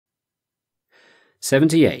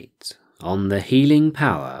78. On the healing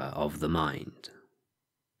power of the mind.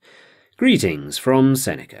 Greetings from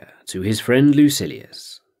Seneca to his friend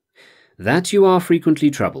Lucilius. That you are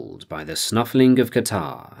frequently troubled by the snuffling of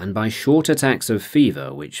catarrh and by short attacks of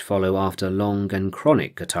fever which follow after long and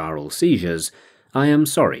chronic catarrhal seizures, I am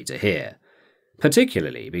sorry to hear,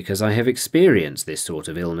 particularly because I have experienced this sort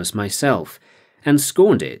of illness myself and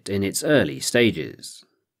scorned it in its early stages.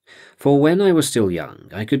 For when I was still young,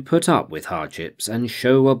 I could put up with hardships and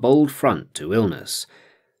show a bold front to illness,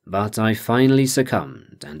 but I finally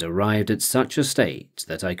succumbed and arrived at such a state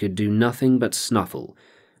that I could do nothing but snuffle,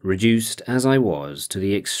 reduced as I was to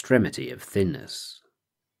the extremity of thinness.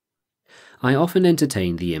 I often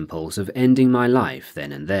entertained the impulse of ending my life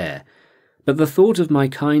then and there, but the thought of my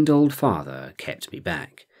kind old father kept me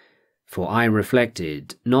back, for I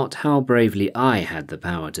reflected not how bravely I had the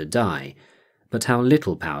power to die, but how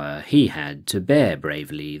little power he had to bear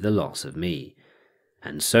bravely the loss of me,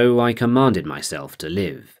 and so I commanded myself to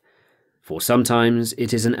live, for sometimes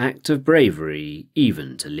it is an act of bravery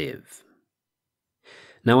even to live.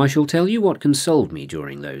 Now I shall tell you what consoled me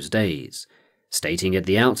during those days, stating at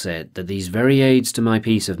the outset that these very aids to my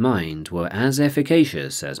peace of mind were as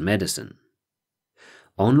efficacious as medicine.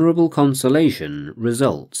 Honourable consolation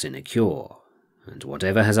results in a cure, and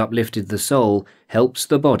whatever has uplifted the soul helps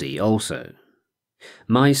the body also.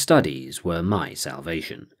 My studies were my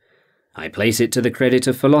salvation. I place it to the credit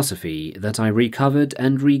of philosophy that I recovered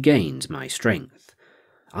and regained my strength.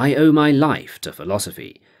 I owe my life to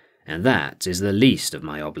philosophy, and that is the least of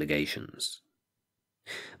my obligations.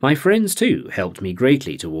 My friends, too, helped me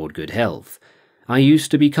greatly toward good health. I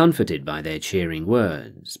used to be comforted by their cheering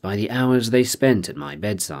words, by the hours they spent at my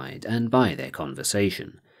bedside, and by their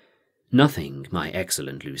conversation. Nothing, my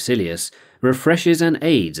excellent Lucilius, refreshes and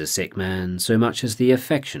aids a sick man so much as the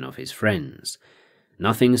affection of his friends.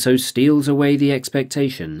 Nothing so steals away the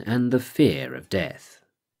expectation and the fear of death.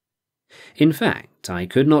 In fact, I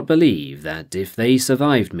could not believe that if they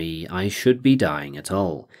survived me, I should be dying at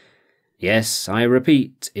all. Yes, I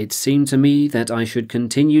repeat, it seemed to me that I should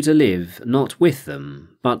continue to live not with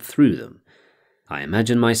them, but through them. I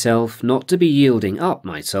imagined myself not to be yielding up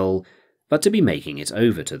my soul, but to be making it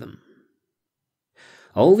over to them.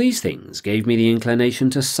 All these things gave me the inclination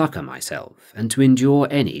to succour myself and to endure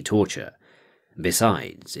any torture.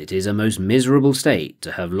 Besides, it is a most miserable state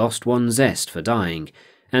to have lost one's zest for dying,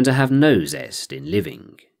 and to have no zest in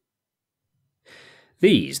living.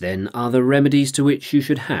 These, then, are the remedies to which you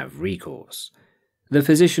should have recourse. The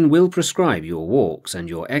physician will prescribe your walks and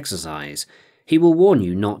your exercise. He will warn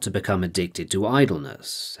you not to become addicted to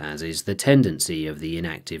idleness, as is the tendency of the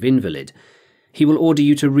inactive invalid. He will order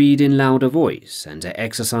you to read in louder voice, and to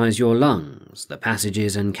exercise your lungs, the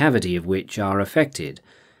passages and cavity of which are affected,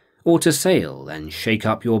 or to sail and shake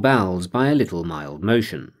up your bowels by a little mild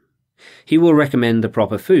motion. He will recommend the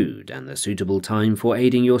proper food and the suitable time for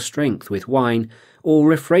aiding your strength with wine, or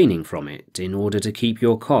refraining from it in order to keep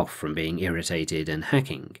your cough from being irritated and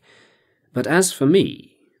hacking. But as for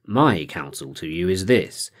me, my counsel to you is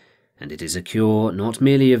this, and it is a cure not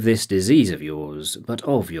merely of this disease of yours, but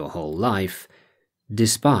of your whole life: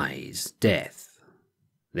 despise death.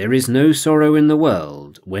 There is no sorrow in the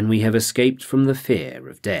world when we have escaped from the fear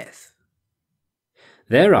of death.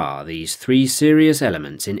 There are these three serious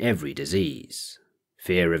elements in every disease: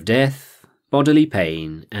 fear of death, bodily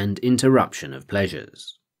pain, and interruption of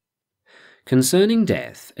pleasures. Concerning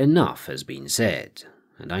death, enough has been said,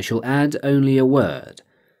 and I shall add only a word.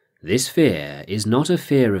 This fear is not a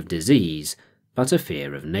fear of disease, but a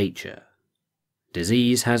fear of nature.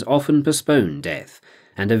 Disease has often postponed death,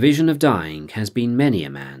 and a vision of dying has been many a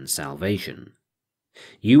man's salvation.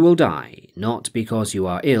 You will die not because you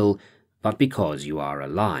are ill, but because you are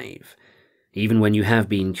alive. Even when you have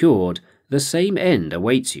been cured, the same end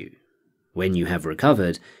awaits you. When you have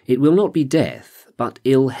recovered, it will not be death, but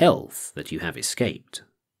ill health that you have escaped.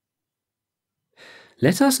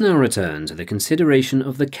 Let us now return to the consideration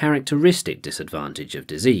of the characteristic disadvantage of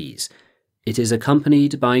disease. It is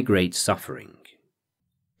accompanied by great suffering.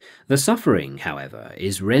 The suffering, however,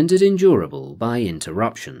 is rendered endurable by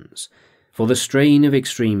interruptions, for the strain of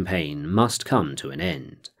extreme pain must come to an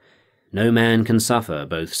end. No man can suffer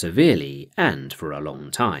both severely and for a long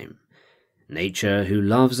time. Nature, who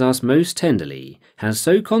loves us most tenderly, has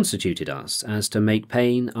so constituted us as to make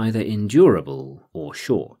pain either endurable or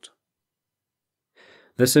short.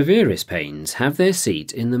 The severest pains have their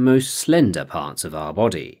seat in the most slender parts of our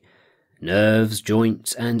body. Nerves,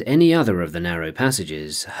 joints, and any other of the narrow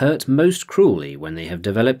passages hurt most cruelly when they have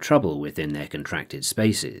developed trouble within their contracted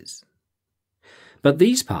spaces. But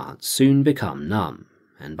these parts soon become numb,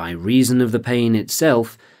 and by reason of the pain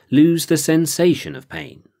itself lose the sensation of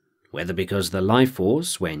pain, whether because the life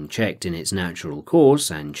force, when checked in its natural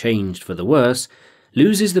course and changed for the worse,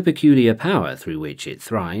 loses the peculiar power through which it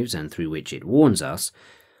thrives and through which it warns us,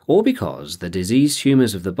 or because the diseased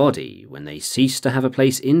humours of the body, when they cease to have a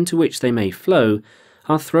place into which they may flow,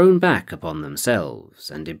 are thrown back upon themselves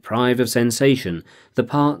and deprive of sensation the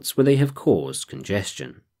parts where they have caused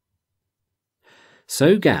congestion.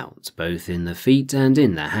 So gout, both in the feet and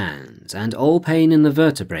in the hands, and all pain in the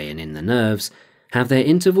vertebrae and in the nerves, have their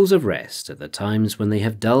intervals of rest at the times when they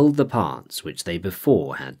have dulled the parts which they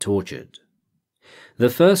before had tortured. The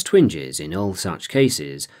first twinges in all such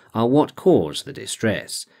cases are what cause the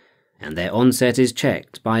distress, and their onset is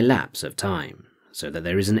checked by lapse of time, so that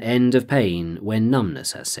there is an end of pain when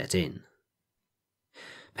numbness has set in.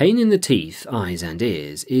 Pain in the teeth, eyes and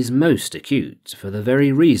ears is most acute for the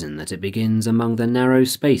very reason that it begins among the narrow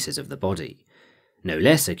spaces of the body, no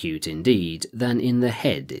less acute indeed than in the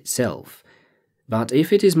head itself, but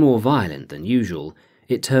if it is more violent than usual,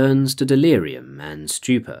 it turns to delirium and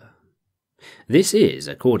stupor. This is,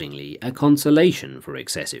 accordingly, a consolation for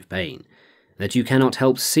excessive pain, that you cannot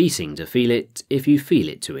help ceasing to feel it if you feel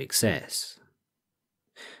it to excess.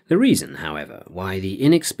 The reason, however, why the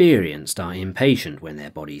inexperienced are impatient when their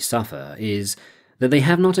bodies suffer is that they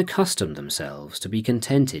have not accustomed themselves to be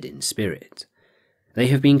contented in spirit. They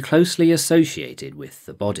have been closely associated with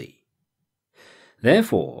the body.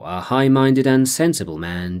 Therefore, a high-minded and sensible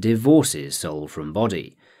man divorces soul from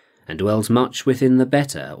body, and dwells much within the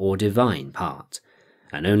better or divine part,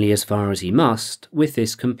 and only as far as he must with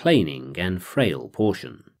this complaining and frail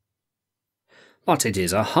portion. But it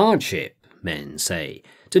is a hardship, men say,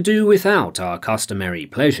 to do without our customary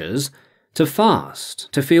pleasures, to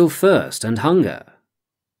fast, to feel thirst and hunger.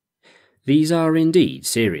 These are indeed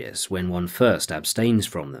serious when one first abstains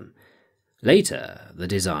from them. Later, the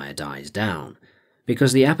desire dies down,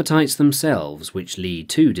 because the appetites themselves which lead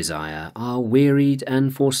to desire are wearied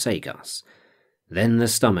and forsake us. Then the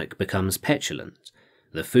stomach becomes petulant,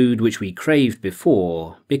 the food which we craved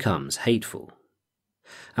before becomes hateful.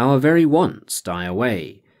 Our very wants die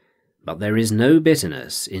away, but there is no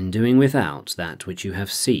bitterness in doing without that which you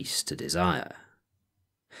have ceased to desire.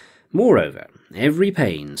 Moreover, every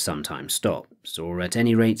pain sometimes stops, or at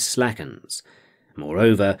any rate slackens.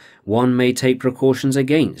 Moreover, one may take precautions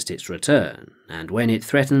against its return, and when it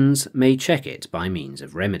threatens, may check it by means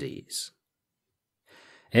of remedies.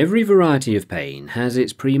 Every variety of pain has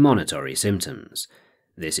its premonitory symptoms.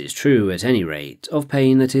 This is true, at any rate, of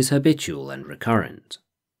pain that is habitual and recurrent.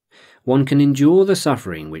 One can endure the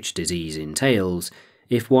suffering which disease entails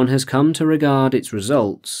if one has come to regard its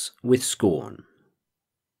results with scorn.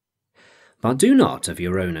 But do not, of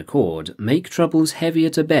your own accord, make troubles heavier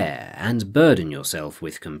to bear and burden yourself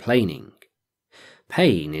with complaining.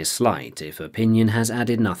 Pain is slight if opinion has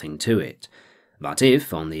added nothing to it, but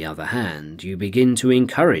if, on the other hand, you begin to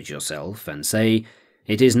encourage yourself and say,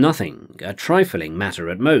 "It is nothing, a trifling matter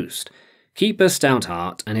at most, keep a stout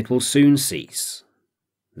heart and it will soon cease,"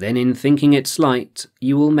 then in thinking it slight,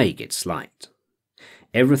 you will make it slight.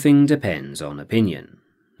 Everything depends on opinion.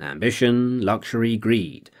 Ambition, luxury,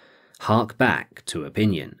 greed. Hark back to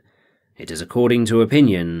opinion. It is according to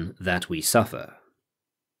opinion that we suffer.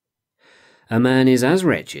 A man is as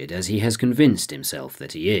wretched as he has convinced himself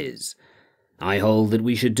that he is. I hold that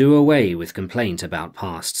we should do away with complaint about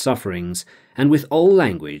past sufferings, and with all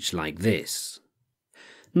language like this.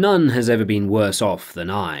 None has ever been worse off than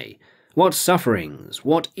I. What sufferings,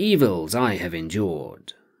 what evils I have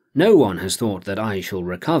endured! No one has thought that I shall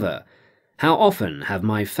recover. How often have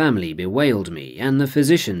my family bewailed me, and the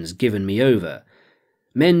physicians given me over?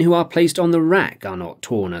 Men who are placed on the rack are not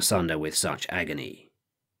torn asunder with such agony.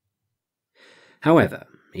 However,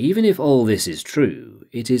 even if all this is true,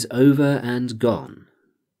 it is over and gone.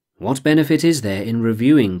 What benefit is there in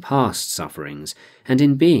reviewing past sufferings, and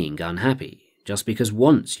in being unhappy, just because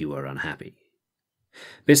once you were unhappy?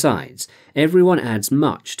 Besides, everyone adds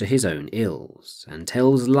much to his own ills, and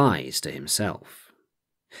tells lies to himself.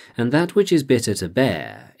 And that which is bitter to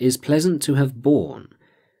bear is pleasant to have borne.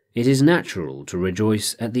 It is natural to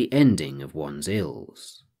rejoice at the ending of one's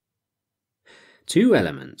ills. Two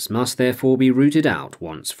elements must therefore be rooted out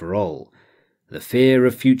once for all, the fear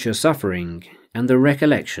of future suffering and the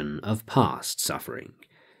recollection of past suffering,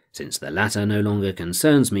 since the latter no longer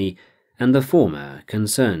concerns me, and the former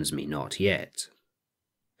concerns me not yet.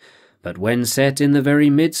 But when set in the very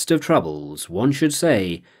midst of troubles, one should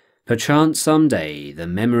say, perchance some day the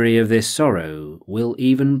memory of this sorrow will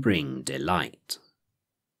even bring delight.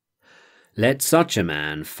 Let such a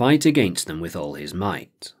man fight against them with all his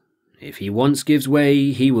might. If he once gives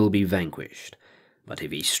way, he will be vanquished. but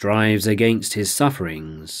if he strives against his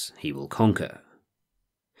sufferings, he will conquer.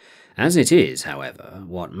 As it is, however,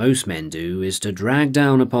 what most men do is to drag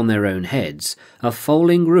down upon their own heads a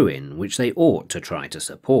falling ruin which they ought to try to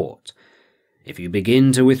support. If you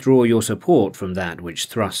begin to withdraw your support from that which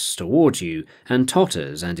thrusts towards you and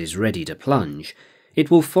totters and is ready to plunge, it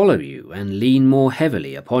will follow you and lean more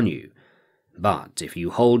heavily upon you. But if you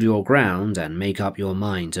hold your ground and make up your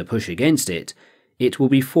mind to push against it, it will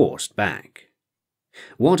be forced back.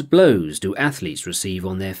 What blows do athletes receive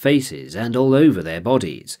on their faces and all over their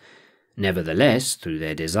bodies? Nevertheless, through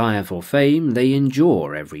their desire for fame, they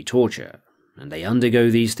endure every torture, and they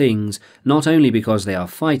undergo these things not only because they are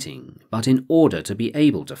fighting, but in order to be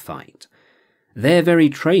able to fight. Their very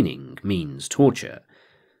training means torture.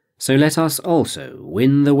 So let us also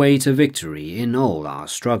win the way to victory in all our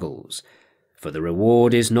struggles, for the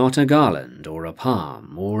reward is not a garland or a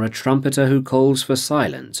palm or a trumpeter who calls for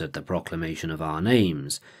silence at the proclamation of our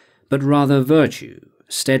names, but rather virtue,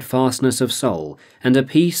 steadfastness of soul, and a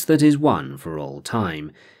peace that is won for all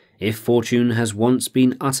time, if fortune has once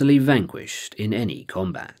been utterly vanquished in any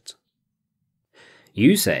combat.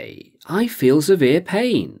 You say, I feel severe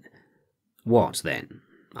pain. What then?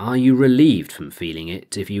 Are you relieved from feeling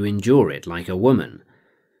it if you endure it like a woman?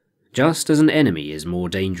 Just as an enemy is more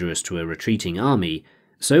dangerous to a retreating army,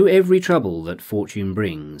 so every trouble that fortune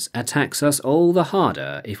brings attacks us all the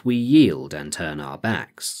harder if we yield and turn our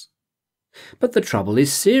backs. But the trouble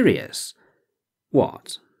is serious.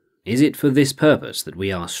 What? Is it for this purpose that we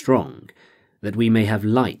are strong, that we may have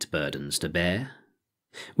light burdens to bear?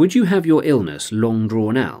 Would you have your illness long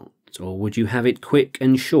drawn out, or would you have it quick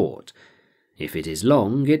and short? If it is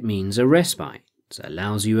long, it means a respite,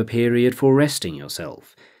 allows you a period for resting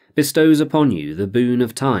yourself, bestows upon you the boon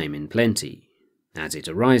of time in plenty. As it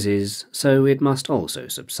arises, so it must also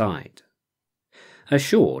subside. A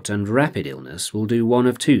short and rapid illness will do one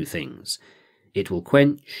of two things. It will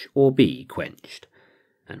quench or be quenched.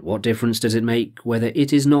 And what difference does it make whether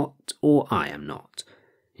it is not or I am not?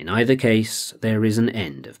 In either case, there is an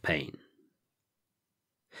end of pain.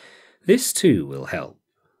 This too will help,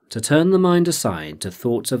 to turn the mind aside to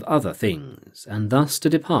thoughts of other things, and thus to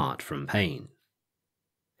depart from pain.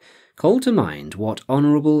 Call to mind what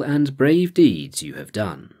honourable and brave deeds you have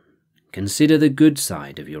done. Consider the good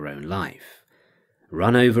side of your own life.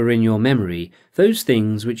 Run over in your memory those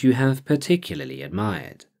things which you have particularly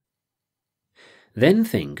admired. Then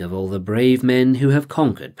think of all the brave men who have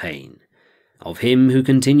conquered pain, of him who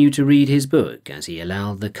continued to read his book as he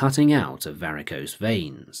allowed the cutting out of varicose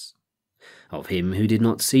veins, of him who did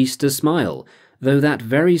not cease to smile, though that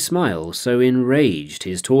very smile so enraged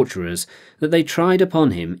his torturers that they tried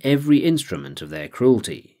upon him every instrument of their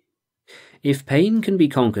cruelty. If pain can be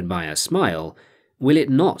conquered by a smile, will it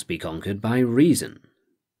not be conquered by reason?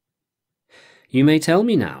 You may tell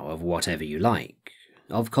me now of whatever you like,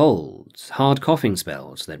 of colds, hard coughing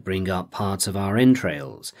spells that bring up parts of our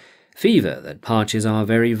entrails, fever that parches our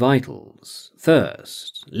very vitals,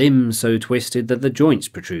 thirst, limbs so twisted that the joints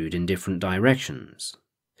protrude in different directions.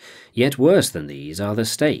 Yet worse than these are the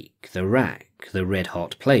stake, the rack, the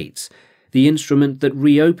red-hot plates, the instrument that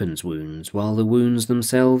reopens wounds while the wounds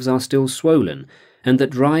themselves are still swollen, and that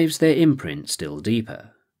drives their imprint still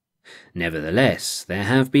deeper. Nevertheless, there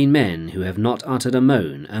have been men who have not uttered a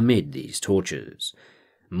moan amid these tortures.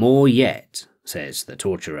 More yet, says the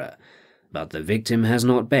torturer, but the victim has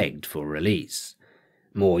not begged for release.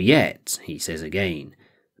 More yet, he says again,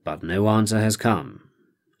 but no answer has come.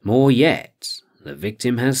 More yet, the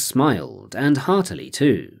victim has smiled, and heartily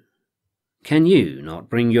too. Can you not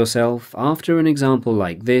bring yourself, after an example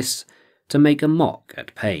like this, to make a mock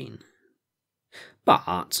at pain?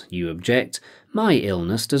 But, you object, my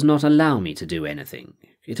illness does not allow me to do anything.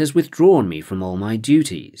 It has withdrawn me from all my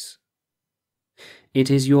duties. It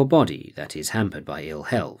is your body that is hampered by ill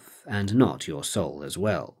health, and not your soul as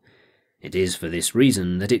well. It is for this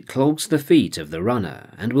reason that it clogs the feet of the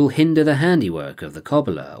runner, and will hinder the handiwork of the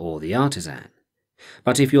cobbler or the artisan.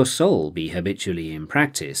 But if your soul be habitually in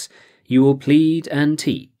practice, you will plead and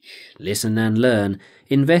teach, listen and learn,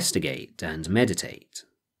 investigate and meditate.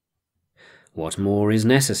 What more is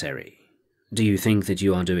necessary? Do you think that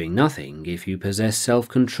you are doing nothing if you possess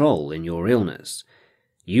self-control in your illness?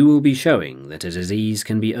 You will be showing that a disease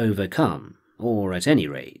can be overcome, or at any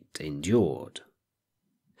rate endured.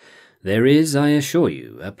 There is, I assure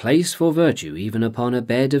you, a place for virtue even upon a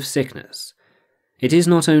bed of sickness. It is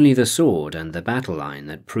not only the sword and the battle line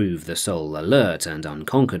that prove the soul alert and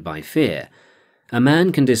unconquered by fear. A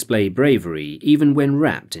man can display bravery even when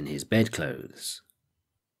wrapped in his bedclothes.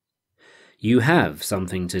 You have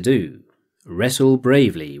something to do. Wrestle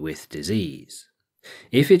bravely with disease.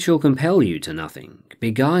 If it shall compel you to nothing,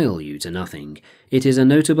 beguile you to nothing, it is a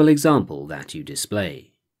notable example that you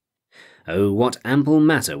display. Oh, what ample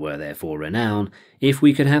matter were there for renown, if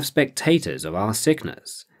we could have spectators of our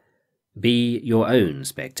sickness! Be your own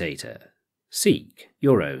spectator. Seek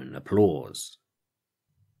your own applause.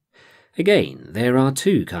 Again, there are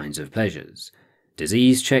two kinds of pleasures.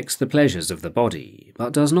 Disease checks the pleasures of the body,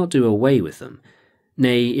 but does not do away with them.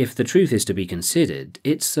 Nay, if the truth is to be considered,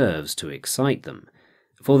 it serves to excite them.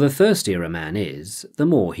 For the thirstier a man is, the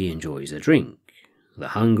more he enjoys a drink. The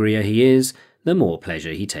hungrier he is, the more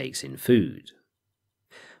pleasure he takes in food.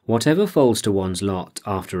 Whatever falls to one's lot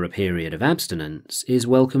after a period of abstinence is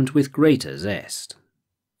welcomed with greater zest.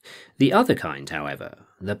 The other kind, however,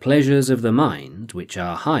 the pleasures of the mind, which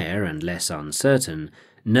are higher and less uncertain,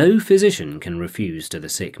 no physician can refuse to the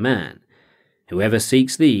sick man. Whoever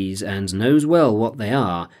seeks these, and knows well what they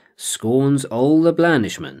are, scorns all the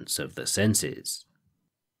blandishments of the senses.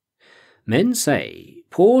 Men say,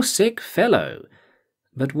 "Poor sick fellow!"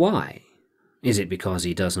 But why? Is it because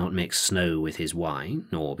he does not mix snow with his wine,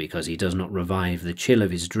 or because he does not revive the chill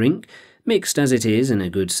of his drink, mixed as it is in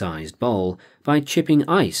a good-sized bowl, by chipping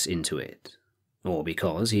ice into it? Or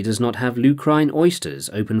because he does not have lucrine oysters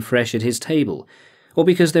open fresh at his table, or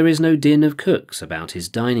because there is no din of cooks about his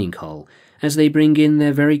dining hall, as they bring in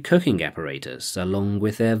their very cooking apparatus along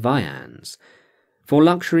with their viands? For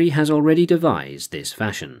luxury has already devised this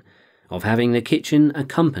fashion, of having the kitchen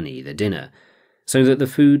accompany the dinner, so that the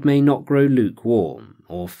food may not grow lukewarm,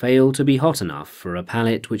 or fail to be hot enough for a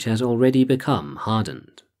palate which has already become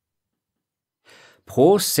hardened.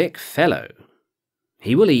 Poor sick fellow!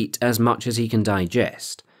 He will eat as much as he can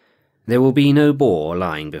digest. There will be no boar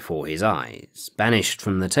lying before his eyes, banished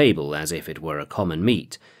from the table as if it were a common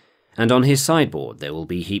meat, and on his sideboard there will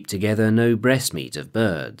be heaped together no breast meat of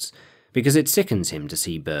birds, because it sickens him to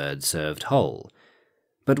see birds served whole.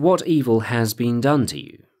 But what evil has been done to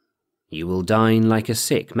you? You will dine like a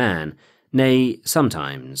sick man, nay,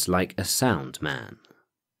 sometimes like a sound man.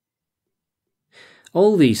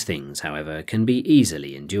 All these things, however, can be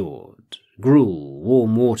easily endured. Gruel,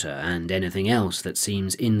 warm water, and anything else that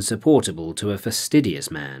seems insupportable to a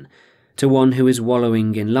fastidious man, to one who is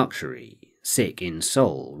wallowing in luxury, sick in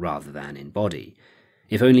soul rather than in body,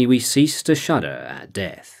 if only we cease to shudder at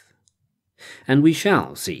death. And we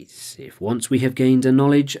shall cease, if once we have gained a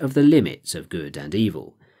knowledge of the limits of good and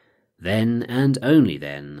evil. Then, and only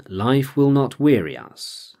then, life will not weary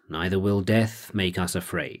us, neither will death make us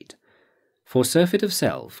afraid. For surfeit of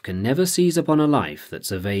self can never seize upon a life that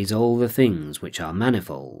surveys all the things which are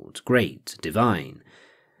manifold, great, divine.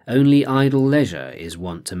 Only idle leisure is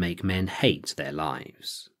wont to make men hate their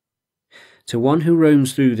lives. To one who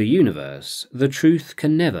roams through the universe, the truth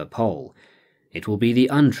can never poll. It will be the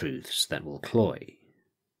untruths that will cloy.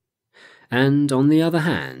 And, on the other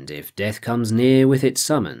hand, if death comes near with its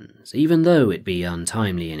summons, even though it be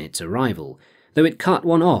untimely in its arrival, though it cut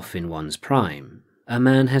one off in one's prime, a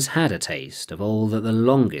man has had a taste of all that the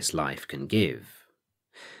longest life can give.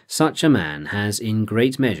 Such a man has in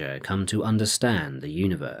great measure come to understand the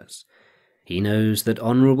universe. He knows that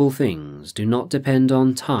honourable things do not depend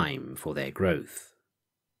on time for their growth.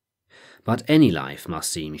 But any life must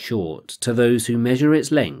seem short to those who measure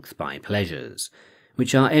its length by pleasures,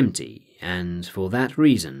 which are empty and, for that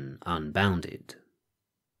reason, unbounded.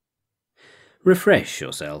 Refresh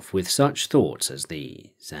yourself with such thoughts as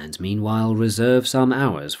these, and meanwhile reserve some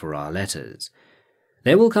hours for our letters.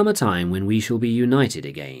 There will come a time when we shall be united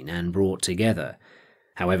again and brought together.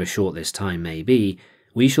 However short this time may be,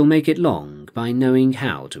 we shall make it long by knowing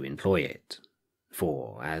how to employ it.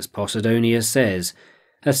 For, as Posidonius says,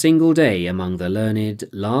 a single day among the learned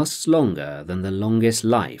lasts longer than the longest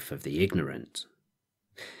life of the ignorant.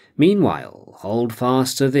 Meanwhile, hold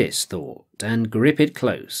fast to this thought, and grip it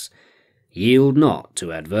close. Yield not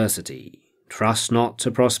to adversity, trust not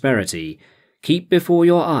to prosperity, keep before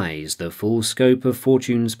your eyes the full scope of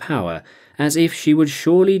Fortune's power, as if she would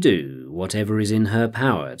surely do whatever is in her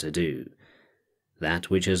power to do. That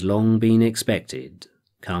which has long been expected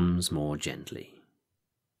comes more gently.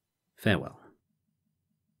 Farewell.